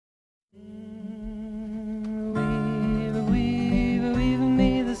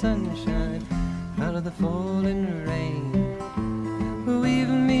of the falling rain. Weave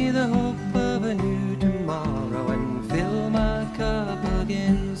me the hope of a new tomorrow and fill my cup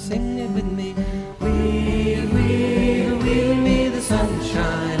again. Sing it with me. Weave, weave, weave me the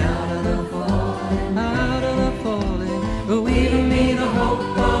sunshine out of the falling, out of the falling. Weave me the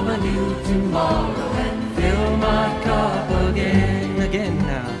hope of a new tomorrow and fill my cup again, again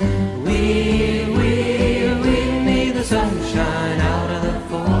now. Weave, weave, weave me the sunshine out of the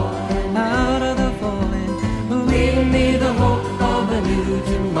falling, out of the falling. Weave me the hope of a new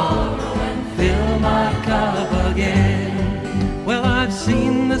tomorrow and fill my cup again. Well, I've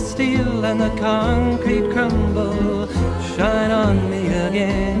seen the steel and the concrete crumble. Shine on me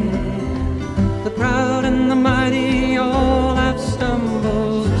again. The proud and the mighty all have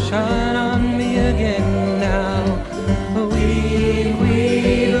stumbled. Shine on me again now. Weave,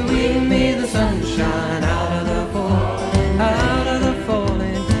 weave, weave me the sunshine out of the falling, out of the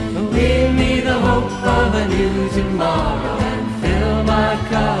falling. Weave me the hope of a new tomorrow and fill my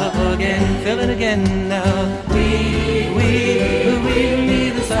cup again. Fill it again now. Weave, weave, weave me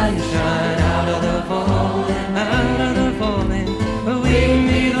the sunshine out of the falling, out of the falling. Weave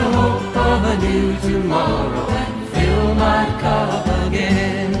me the hope of a new tomorrow and fill my cup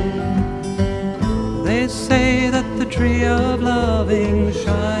again. They say that the tree of loving,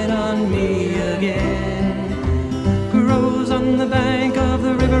 shine on me again, grows on the bank of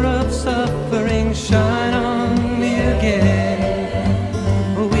the river of suffering. Shine on me again.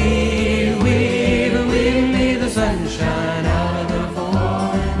 Weave, weave, weave me the sunshine out of the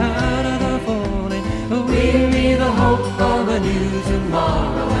falling, out of the falling. Weave me the hope of a new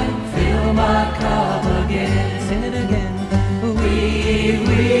tomorrow